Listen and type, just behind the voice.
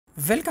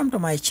Welcome to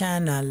my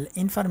channel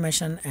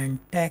Information and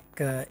Tech.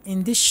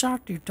 In this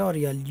short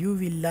tutorial you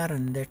will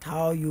learn that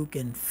how you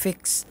can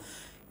fix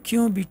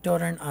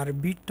QBittorrent or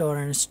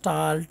BitTorrent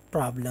stall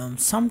problem.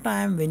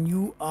 Sometime when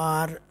you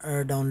are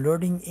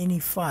downloading any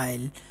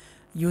file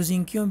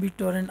using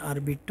QBittorrent or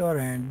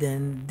BitTorrent,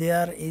 then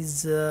there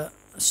is a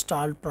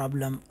stall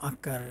problem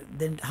occur.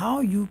 Then how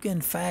you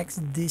can fix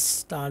this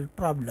stall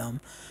problem?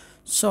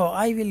 So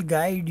I will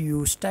guide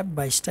you step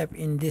by step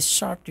in this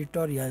short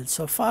tutorial.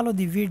 So follow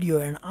the video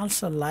and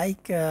also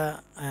like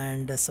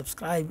and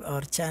subscribe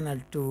our channel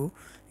to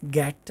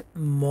get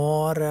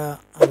more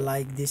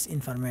like this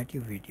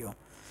informative video.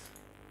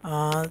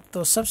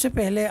 तो सबसे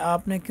पहले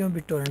आपने क्यों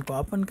BitTorrent को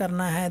open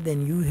करना है.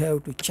 Then you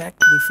have to check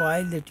the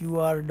file that you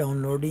are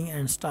downloading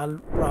and install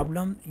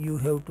problem. You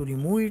have to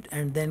remove it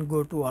and then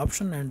go to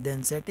option and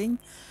then setting,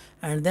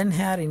 and then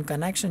here in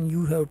connection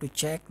you have to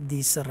check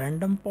these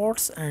random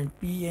ports and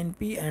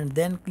PNP and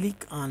then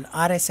click on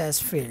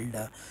RSS field.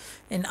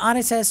 In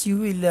RSS you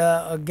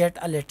will get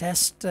a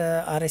latest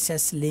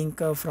RSS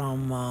link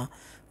from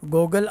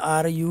Google,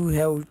 or you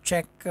have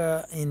check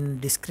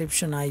in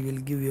description. I will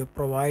give you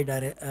provide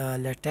a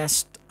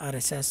latest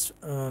RSS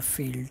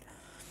field.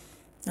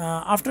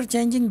 After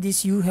changing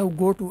this you have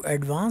go to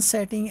advanced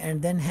setting,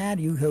 and then here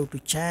you have to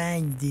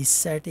change this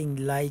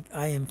setting like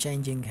I am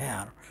changing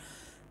here.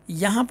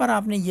 यहाँ पर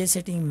आपने ये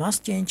setting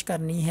must change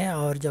करनी है,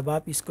 और जब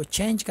आप इसको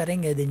चेंज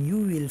करेंगे then you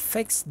will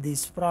fix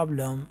this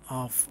problem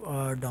of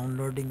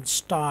downloading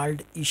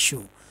stalled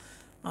issue.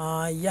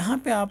 यहाँ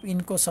पे आप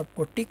इनको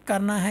सबको टिक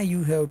करना है.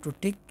 You have two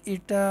tick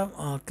it,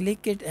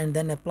 click it and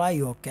then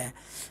apply. Okay,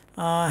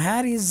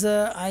 here is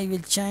I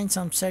will change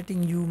some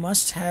setting. You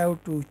must have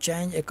to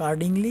change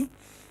accordingly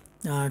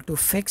to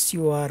fix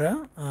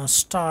your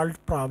stalled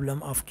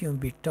problem of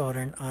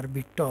QBittorrent or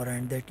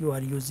BitTorrent that you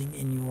are using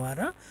in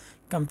your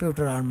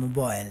computer or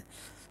mobile.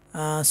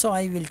 So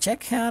I will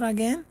check here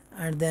again,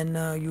 and then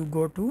you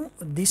go to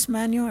this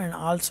menu and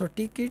also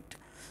tick it,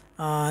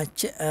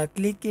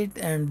 click it,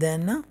 and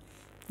then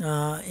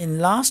in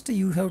last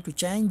you have to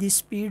change the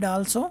speed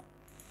also.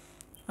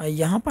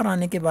 यहाँ पर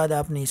आने के बाद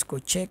आपने इसको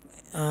check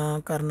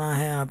करना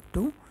है up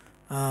to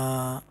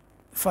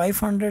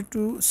 500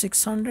 to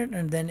 600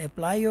 and then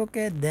apply.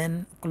 OK,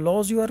 then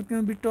close your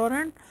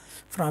QBittorrent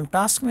from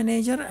task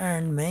manager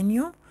and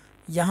menu.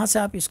 यहाँ से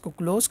आप इसको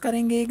क्लोज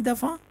करेंगे एक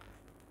दफ़ा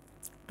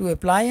to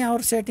apply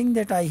our setting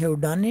that I have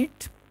done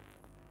it.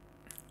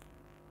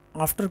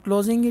 After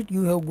closing it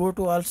you have go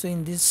to also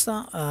in this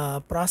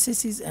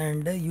processes,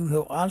 and you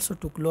have also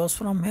to close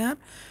from here,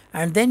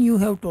 and then you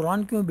have to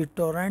run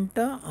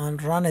QBittorrent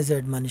and run as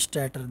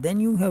administrator.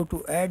 Then you have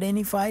to add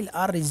any file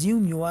or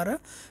resume your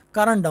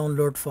current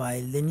download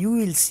file. Then you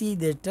will see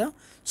that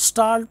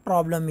stalled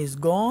problem is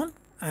gone,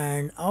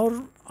 and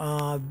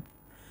our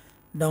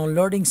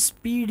downloading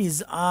speed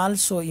is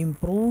also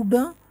improved.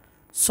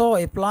 So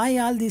apply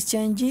all these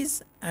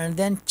changes and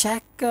then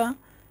check.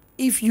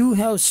 If you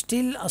have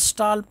still a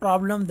stall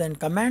problem, then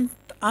comment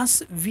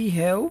us. We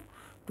have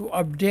to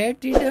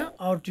update it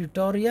our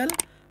tutorial.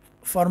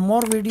 For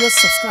more videos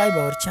subscribe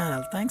our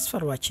channel. Thanks for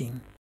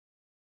watching.